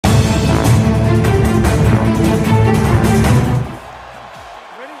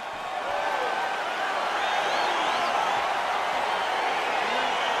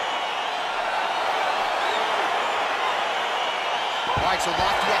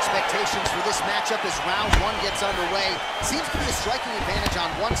expectations for this matchup as round one gets underway. Seems to be a striking advantage on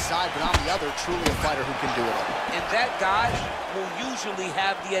one side, but on the other, truly a fighter who can do it all. And that guy will usually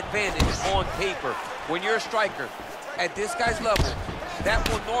have the advantage on paper. When you're a striker, at this guy's level, that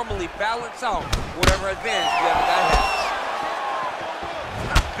will normally balance out whatever advantage the other guy has.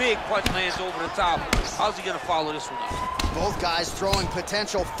 Big punch lands over the top. How's he gonna follow this one up? Both guys throwing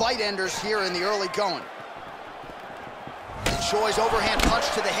potential fight enders here in the early going. Choi's overhand punch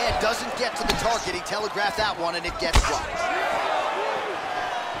to the head doesn't get to the target. He telegraphed that one and it gets blocked.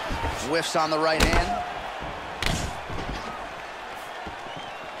 Whiffs on the right hand.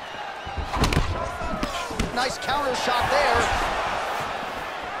 Nice counter shot there.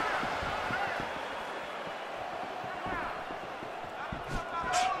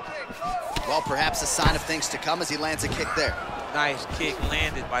 Well, perhaps a sign of things to come as he lands a kick there. Nice kick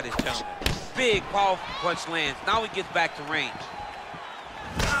landed by this gentleman. Big, powerful punch lands. Now he gets back to range.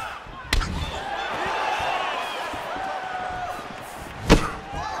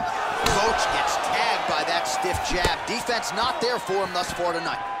 Coach gets tagged by that stiff jab. Defense not there for him thus far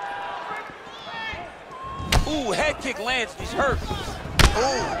tonight. Ooh, head kick lands. He's hurt.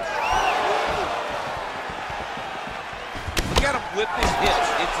 Ooh. Look at him whip his hips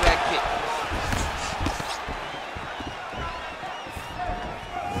into that kick.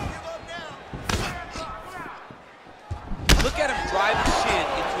 Look at him drive his shin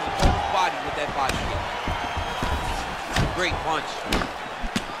into the opponent's body with that body kick. Great punch.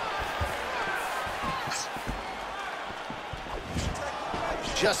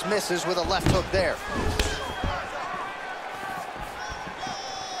 Just misses with a left hook there.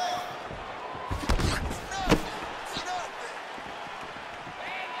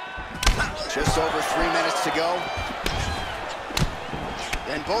 Just over 3 minutes to go.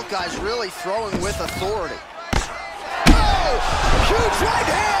 And both guys really throwing with authority. Oh! Huge right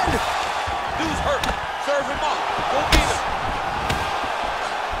hand! Dude's hurt. Serve him up. Go beat him.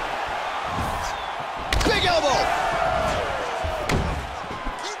 Big elbow!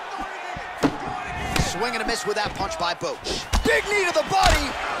 Swing and a miss with that punch by Boach. Big knee to the body!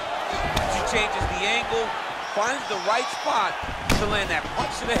 He changes the angle, finds the right spot to land that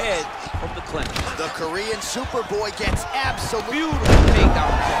punch to the head from the clinch. The Korean Superboy gets absolute Beautiful takedown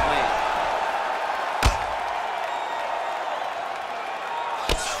from that land.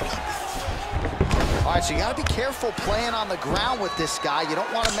 All right, so you gotta be careful playing on the ground with this guy. You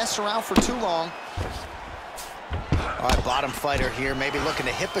don't want to mess around for too long. All right, bottom fighter here, maybe looking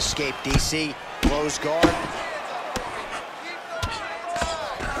to hip escape, DC. Close guard.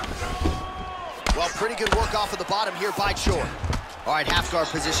 Well, pretty good work off of the bottom here by Choi. All right, half guard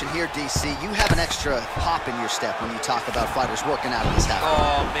position here, DC. You have an extra hop in your step when you talk about fighters working out of this half guard.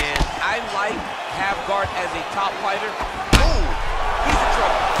 Oh, man, I like half guard as a top fighter. Oh! He's in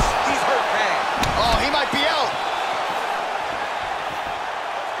trouble. He's hurt bad. Oh, he might be out.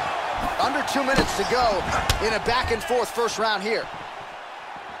 Under 2 minutes to go in a back and forth first round here.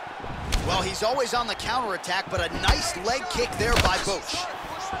 Well, he's always on the counterattack, but a nice leg kick there by Boach.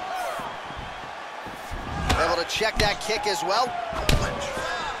 Able to check that kick as well.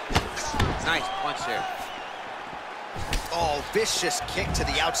 Nice punch there. Oh, vicious kick to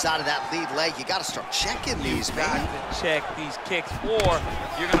the outside of that lead leg. You got to start checking these, man. You got to check these kicks, or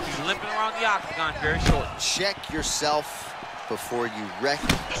you're going to be limping around the octagon very short. Check yourself before you wreck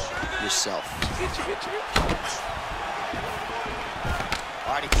yourself. Get you.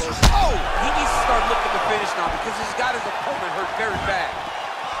 All right, he closes. Oh! He needs to start looking to finish now because he's got his opponent hurt very bad.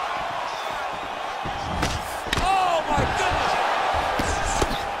 Oh, my goodness!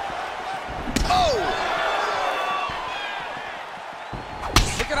 Oh!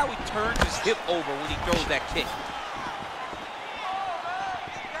 Look at how he turns his hip over when he throws that kick.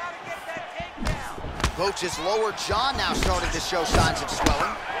 Boach's lower jaw now starting to show signs of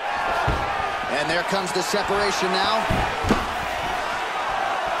swelling. And there comes the separation now.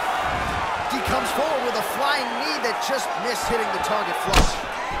 He comes forward with a flying knee that just missed hitting the target flush.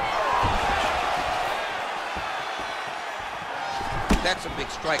 That's a big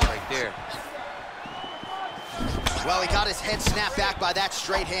strike right there. Well, he got his head snapped back by that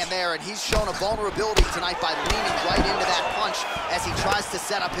straight hand there, and he's shown a vulnerability tonight by leaning right into that punch as he tries to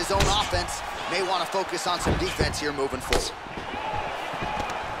set up his own offense. May want to focus on some defense here moving forward.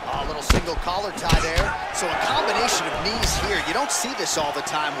 A little single collar tie there. So a combination of knees here. You don't see this all the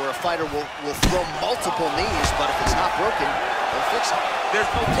time where a fighter will throw multiple knees, but if it's not broken, they'll fix it.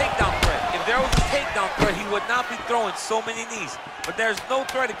 There's no takedown threat. If there was a takedown threat, he would not be throwing so many knees. But there's no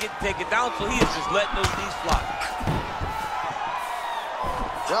threat of getting taken down, so he is just letting those knees fly.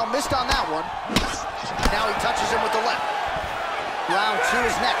 Well, missed on that one. Now he touches him with the left. Round 2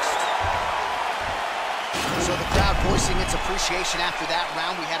 is next. So the crowd voicing its appreciation after that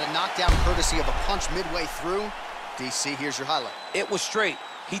round. We had a knockdown courtesy of a punch midway through. DC, here's your highlight. It was straight.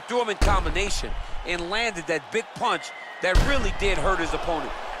 He threw him in combination and landed that big punch that really did hurt his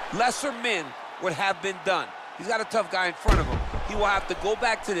opponent. Lesser men would have been done. He's got a tough guy in front of him. He will have to go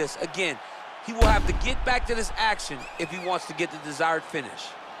back to this. Again, he will have to get back to this action if he wants to get the desired finish.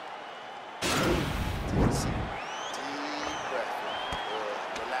 Deep breath.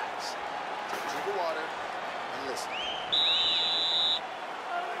 Relax. Take a drink of water and listen.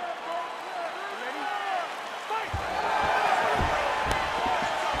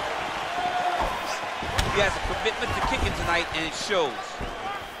 He has a commitment to kicking tonight, and it shows.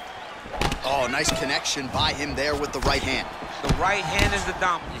 Oh, nice connection by him there with the right hand. The right hand is the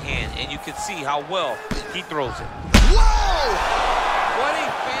dominant hand, and you can see how well he throws it. Whoa! What a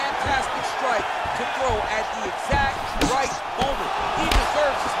fantastic strike to throw at the exact right moment. He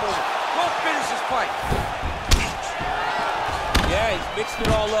deserves this moment. Go finish this fight. Yeah, he's mixed it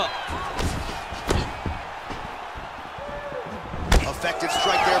all up. Effective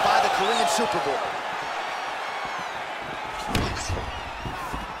strike there by the Korean Super Bowl.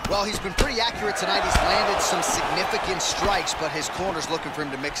 Well, he's been pretty accurate tonight. He's landed some significant strikes, but his corner's looking for him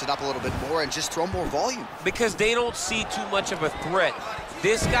to mix it up a little bit more and just throw more volume. Because they don't see too much of a threat.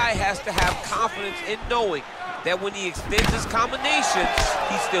 This guy has to have confidence in knowing that when he extends his combinations,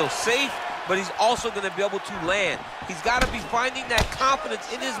 he's still safe, but he's also going to be able to land. He's got to be finding that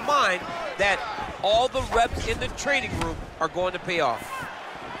confidence in his mind that all the reps in the training room are going to pay off.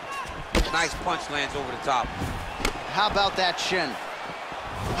 Nice punch lands over the top. How about that shin?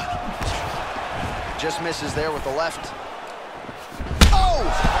 Just misses there with the left. Oh! Oh,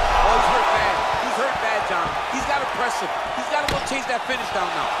 he's hurt bad. He's hurt bad, John. He's got to press him. He's got to go chase that finish down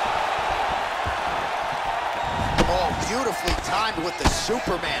now. Oh, beautifully timed with the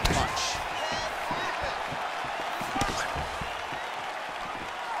Superman punch.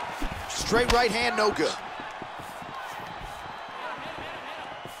 Straight right hand, no good.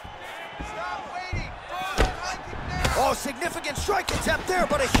 Oh, significant strike attempt there,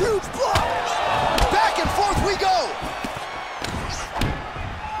 but a huge block. Back and forth we go.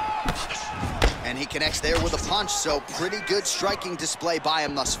 And he connects there with a punch, so pretty good striking display by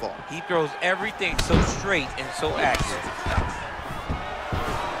him thus far. He throws everything so straight and so accurate.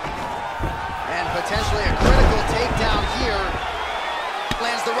 And potentially a critical takedown here.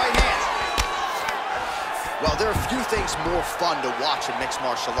 Lands the right hand. Well, there are a few things more fun to watch in mixed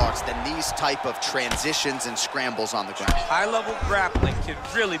martial arts than these type of transitions and scrambles on the ground. High-level grappling can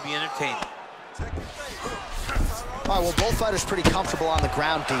really be entertaining. All right, well, both fighters pretty comfortable on the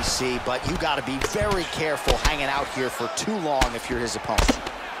ground, DC, but you got to be very careful hanging out here for too long if you're his opponent.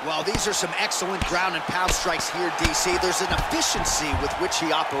 Well, these are some excellent ground and pound strikes here, DC. There's an efficiency with which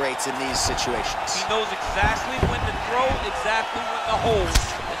he operates in these situations. He knows exactly when to throw, exactly when to hold,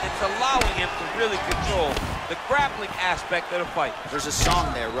 and it's allowing him to really control the grappling aspect of the fight. There's a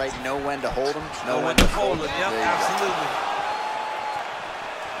song there, right? Know when to hold him, know when to hold him. Yep, absolutely.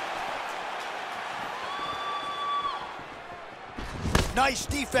 Nice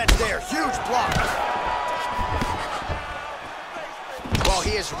defense there, huge block. Well,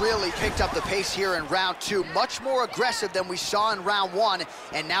 he has really picked up the pace here in round 2. Much more aggressive than we saw in round 1,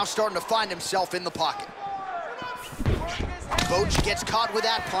 and now starting to find himself in the pocket. Boach gets caught with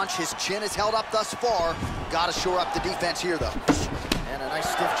that punch. His chin is held up thus far. Got to shore up the defense here, though. And a nice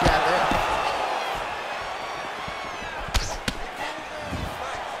stiff jab there.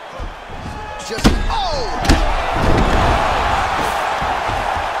 Just, oh!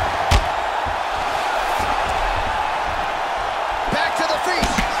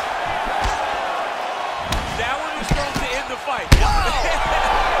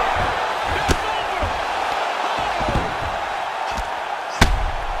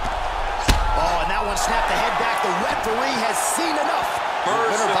 Snap the head back. The referee has seen enough.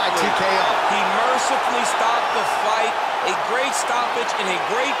 Winner by TKO. He mercifully stopped the fight. A great stoppage and a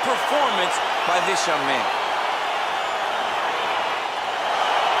great performance by this young man.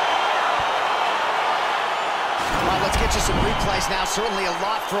 Well, let's get you some replays now. Certainly a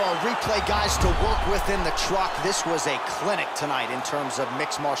lot for our replay guys to work with in the truck. This was a clinic tonight in terms of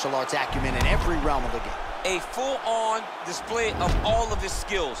mixed martial arts acumen in every realm of the game. A full-on display of all of his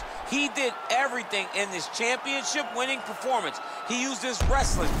skills. He did everything in this championship-winning performance. He used his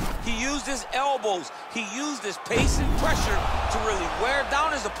wrestling. He used his elbows. He used his pace and pressure to really wear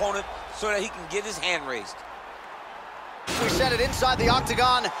down his opponent so that he can get his hand raised. We send it inside the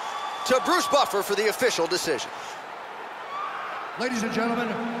octagon to Bruce Buffer for the official decision. Ladies and gentlemen,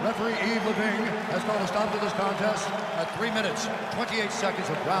 referee Yves Leving has called a stop to this contest at 3 minutes, 28 seconds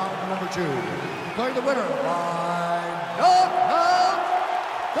of round number 2. Declaring the winner by knockout,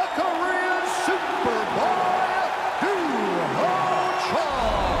 the Korean Superboy, doohochoi.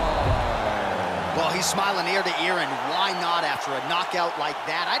 Well, he's smiling ear to ear, and why not after a knockout like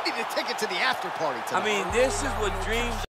that? I need a ticket to the after party tonight. I mean, this is what dreams